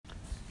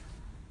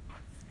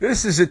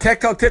This is a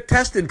Tech Talk Tip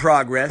test in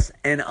progress,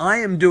 and I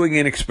am doing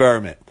an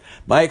experiment.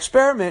 My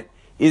experiment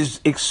is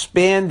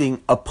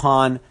expanding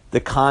upon the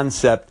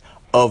concept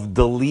of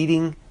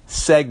deleting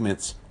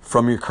segments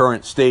from your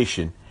current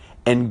station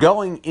and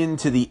going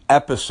into the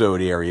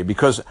episode area,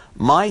 because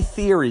my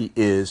theory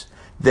is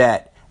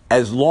that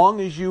as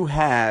long as you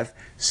have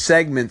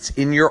segments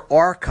in your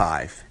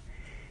archive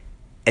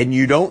and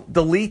you don't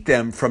delete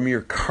them from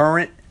your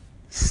current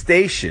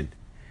station,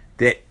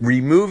 that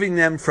removing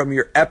them from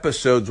your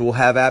episodes will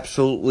have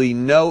absolutely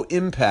no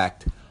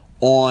impact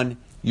on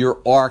your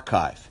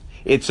archive.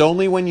 It's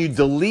only when you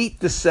delete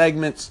the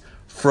segments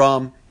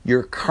from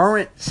your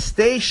current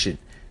station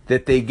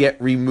that they get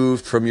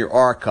removed from your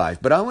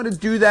archive. But I want to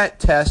do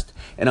that test,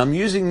 and I'm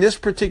using this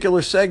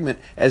particular segment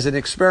as an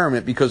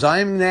experiment because I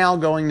am now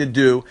going to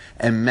do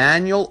a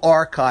manual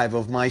archive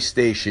of my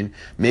station,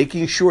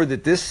 making sure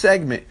that this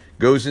segment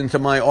goes into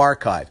my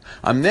archive.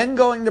 I'm then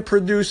going to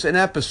produce an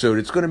episode.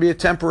 It's going to be a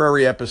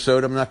temporary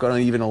episode. I'm not going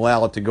to even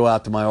allow it to go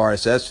out to my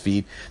RSS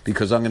feed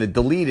because I'm going to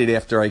delete it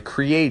after I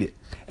create it.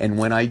 And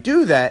when I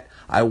do that,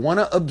 I want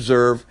to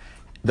observe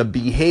the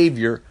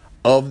behavior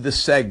of the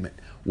segment,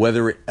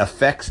 whether it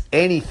affects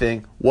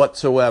anything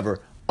whatsoever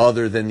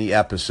other than the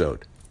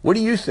episode. What do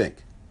you think?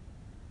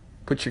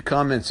 Put your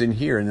comments in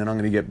here, and then I'm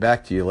going to get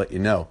back to you, let you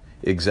know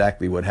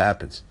exactly what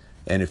happens.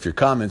 And if your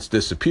comments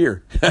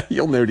disappear,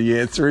 you'll know the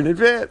answer in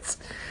advance.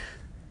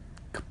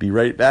 Be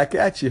right back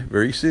at you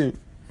very soon.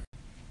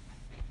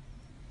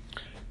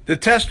 The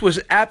test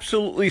was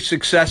absolutely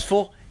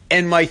successful,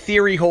 and my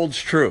theory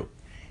holds true.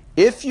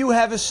 If you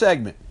have a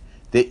segment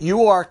that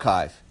you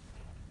archive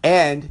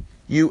and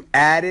you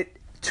add it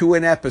to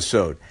an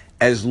episode,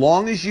 as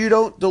long as you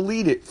don't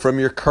delete it from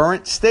your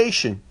current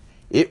station,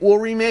 it will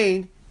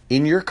remain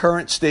in your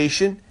current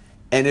station.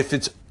 And if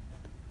it's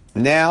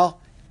now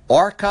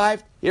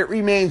archived, it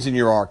remains in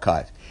your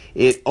archive.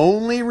 It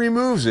only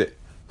removes it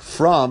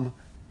from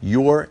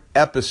your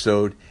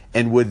episode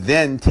and would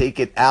then take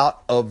it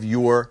out of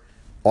your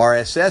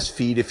RSS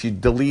feed if you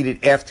delete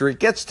it after it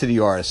gets to the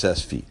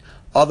RSS feed.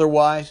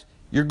 Otherwise,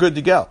 you're good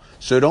to go.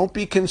 So don't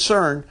be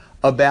concerned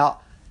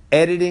about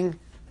editing,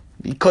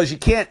 because you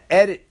can't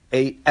edit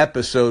a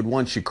episode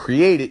once you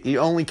create it. You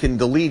only can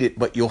delete it,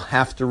 but you'll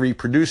have to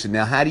reproduce it.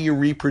 Now, how do you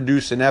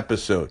reproduce an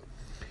episode?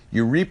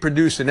 You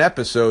reproduce an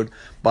episode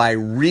by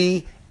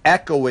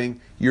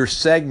re-echoing your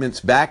segments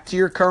back to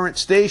your current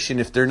station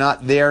if they're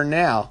not there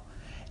now,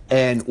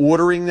 and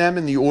ordering them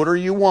in the order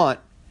you want.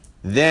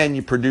 Then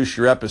you produce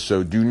your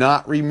episode. Do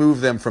not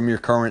remove them from your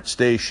current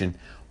station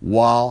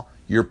while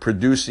you're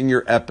producing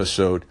your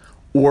episode,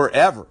 or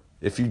ever.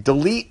 If you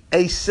delete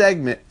a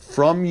segment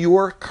from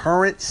your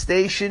current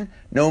station,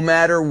 no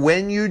matter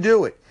when you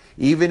do it,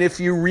 even if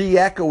you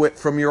re-echo it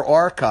from your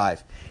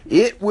archive,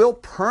 it will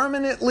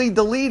permanently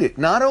delete it,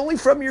 not only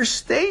from your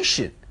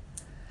station,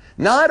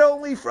 not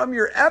only from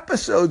your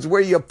episodes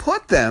where you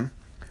put them,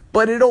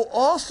 but it'll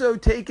also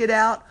take it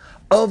out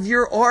of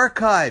your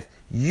archive.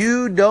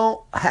 You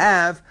don't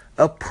have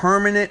a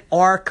permanent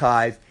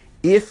archive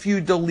if you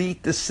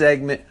delete the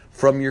segment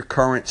from your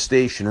current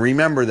station.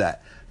 Remember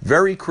that.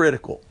 Very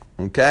critical.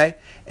 Okay?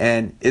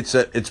 And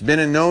it's been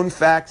a known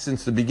fact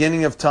since the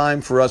beginning of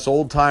time for us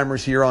old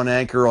timers here on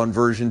Anchor on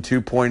version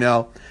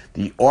 2.0.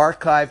 The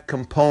archive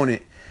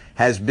component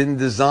has been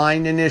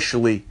designed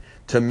initially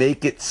to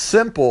make it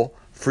simple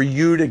for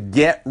you to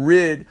get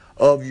rid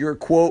of your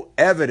quote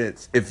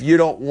evidence if you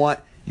don't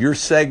want your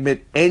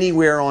segment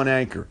anywhere on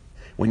Anchor.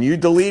 When you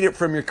delete it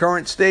from your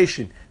current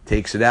station,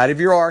 takes it out of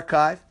your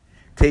archive,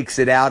 takes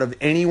it out of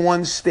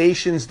anyone's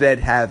stations that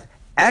have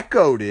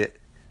echoed it,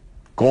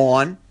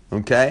 gone.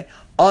 Okay?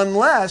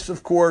 Unless,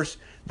 of course,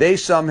 they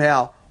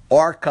somehow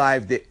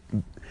archived it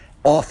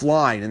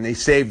offline and they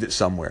saved it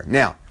somewhere.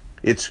 Now,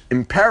 it's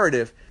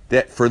imperative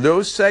that for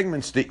those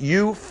segments that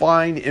you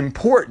find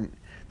important,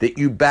 that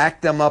you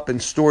back them up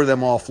and store them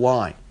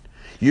offline.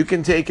 You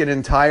can take an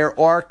entire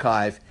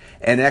archive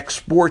and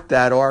export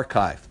that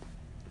archive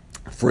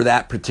for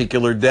that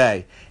particular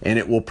day, and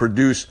it will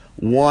produce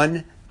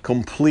one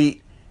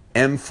complete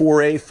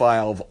M4A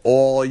file of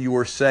all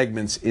your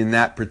segments in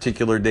that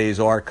particular day's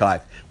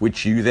archive,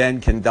 which you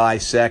then can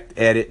dissect,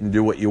 edit, and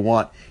do what you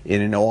want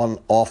in an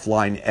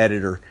offline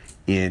editor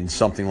in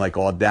something like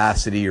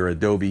Audacity or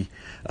Adobe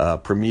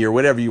Premiere,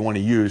 whatever you want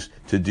to use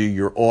to do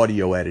your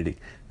audio editing.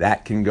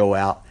 That can go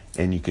out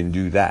and you can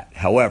do that.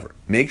 However,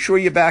 make sure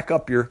you back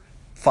up your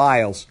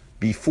files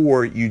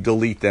before you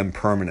delete them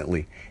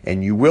permanently.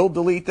 And you will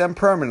delete them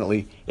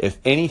permanently if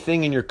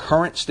anything in your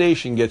current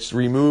station gets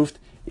removed.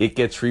 It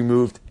gets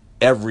removed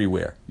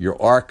everywhere. Your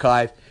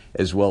archive,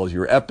 as well as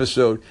your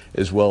episode,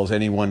 as well as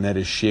anyone that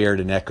has shared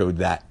and echoed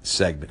that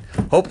segment.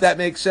 Hope that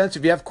makes sense.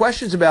 If you have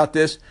questions about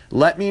this,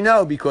 let me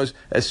know, because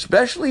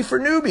especially for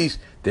newbies,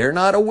 they're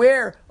not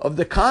aware of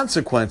the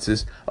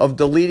consequences of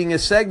deleting a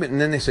segment.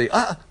 And then they say,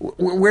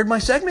 where'd my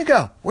segment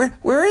go?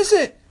 Where is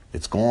it?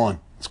 It's gone.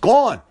 It's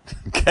gone.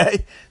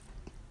 Okay?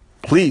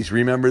 Please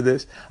remember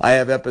this. I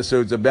have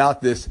episodes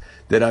about this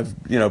that I've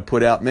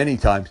put out many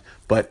times.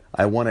 but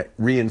I want to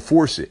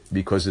reinforce it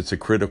because it's a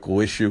critical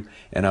issue.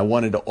 And I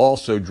wanted to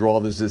also draw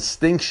the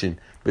distinction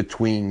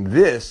between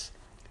this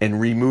and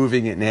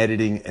removing and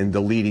editing and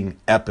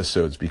deleting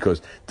episodes,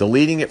 because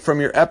deleting it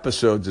from your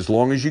episodes, as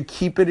long as you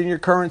keep it in your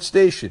current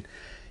station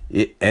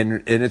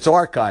and it's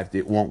archived,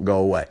 it won't go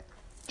away.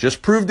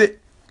 Just proved it.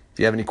 If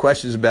you have any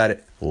questions about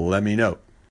it, let me know.